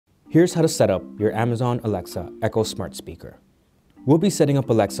Here's how to set up your Amazon Alexa Echo Smart Speaker. We'll be setting up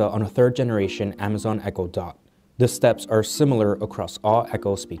Alexa on a 3rd generation Amazon Echo Dot. The steps are similar across all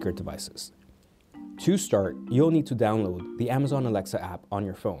Echo speaker devices. To start, you'll need to download the Amazon Alexa app on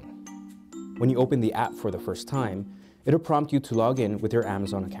your phone. When you open the app for the first time, it'll prompt you to log in with your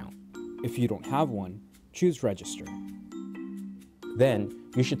Amazon account. If you don't have one, choose Register. Then,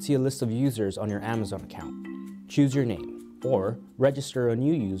 you should see a list of users on your Amazon account. Choose your name, or register a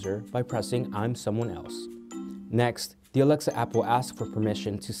new user by pressing I'm someone else. Next, the Alexa app will ask for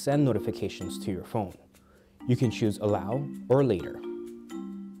permission to send notifications to your phone. You can choose Allow or Later.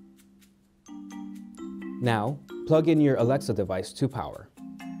 Now, plug in your Alexa device to power.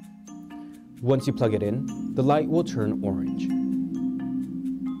 Once you plug it in, the light will turn orange.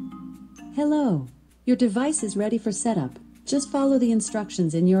 Hello, your device is ready for setup. Just follow the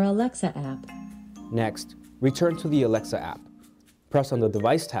instructions in your Alexa app. Next, return to the Alexa app. Press on the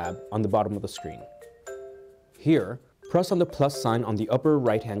Device tab on the bottom of the screen. Here, press on the plus sign on the upper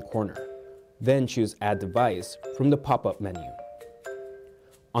right-hand corner. Then choose Add Device from the pop-up menu.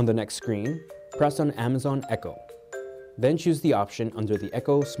 On the next screen, press on Amazon Echo. Then choose the option under the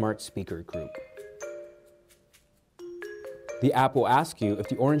Echo Smart Speaker group. The app will ask you if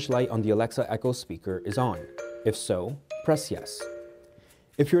the orange light on the Alexa Echo speaker is on. If so, press Yes.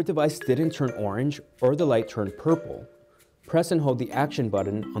 If your device didn't turn orange or the light turned purple, press and hold the action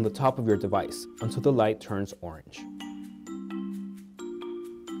button on the top of your device until the light turns orange.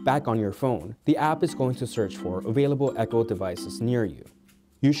 Back on your phone, the app is going to search for available Echo devices near you.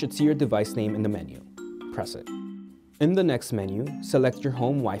 You should see your device name in the menu. Press it. In the next menu, select your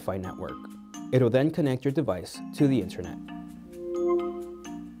home Wi-Fi network. It'll then connect your device to the internet.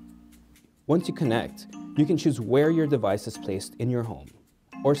 Once you connect, you can choose where your device is placed in your home,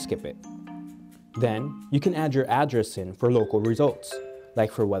 or skip it. Then, you can add your address in for local results,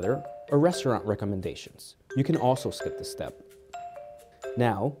 like for weather or restaurant recommendations. You can also skip this step.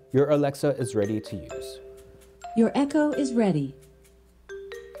 Now, your Alexa is ready to use. Your Echo is ready.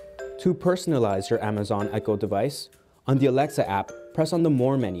 To personalize your Amazon Echo device, on the Alexa app, press on the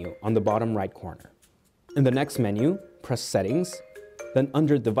More menu on the bottom right corner. In the next menu, press Settings, then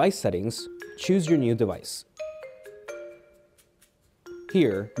under Device Settings, choose your new device.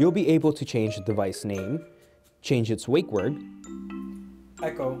 Here, you'll be able to change the device name, change its wake word.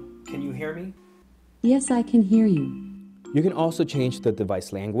 Echo, can you hear me? Yes, I can hear you. You can also change the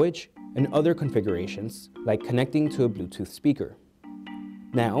device language and other configurations, like connecting to a Bluetooth speaker.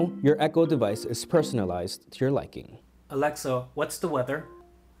 Now, your Echo device is personalized to your liking. Alexa, what's the weather?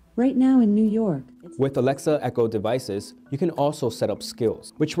 Right now in New York. With Alexa Echo devices, you can also set up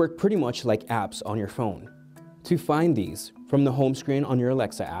skills, which work pretty much like apps on your phone. To find these, from the home screen on your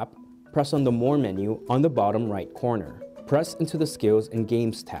Alexa app, press on the More menu on the bottom right corner. Press into the Skills and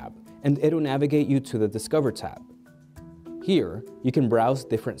Games tab, and it'll navigate you to the Discover tab. Here, you can browse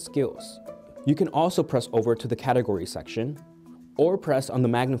different skills. You can also press over to the Category section, or press on the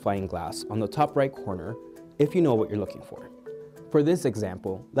magnifying glass on the top right corner if you know what you're looking for. For this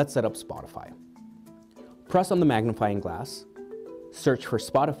example, let's set up Spotify. Press on the magnifying glass, search for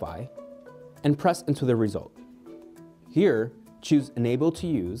Spotify, and press into the result. Here, choose Enable to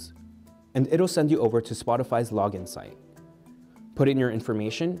Use, and it'll send you over to Spotify's login site. Put in your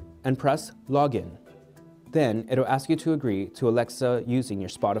information and press Login. Then, it'll ask you to agree to Alexa using your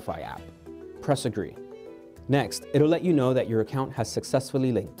Spotify app. Press Agree. Next, it'll let you know that your account has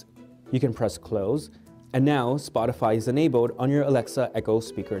successfully linked. You can press Close, and now Spotify is enabled on your Alexa Echo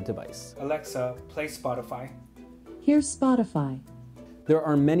speaker device. Alexa, play Spotify. Here's Spotify. There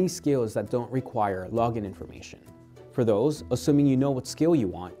are many skills that don't require login information. For those, assuming you know what skill you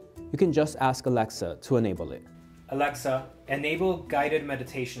want, you can just ask Alexa to enable it. Alexa, enable guided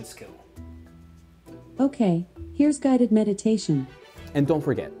meditation skill. Okay, here's guided meditation. And don't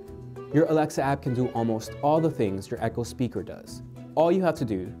forget, your Alexa app can do almost all the things your Echo speaker does. All you have to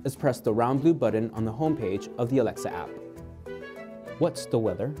do is press the round blue button on the homepage of the Alexa app. What's the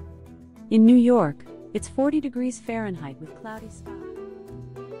weather? In New York, it's 40 degrees Fahrenheit with cloudy skies.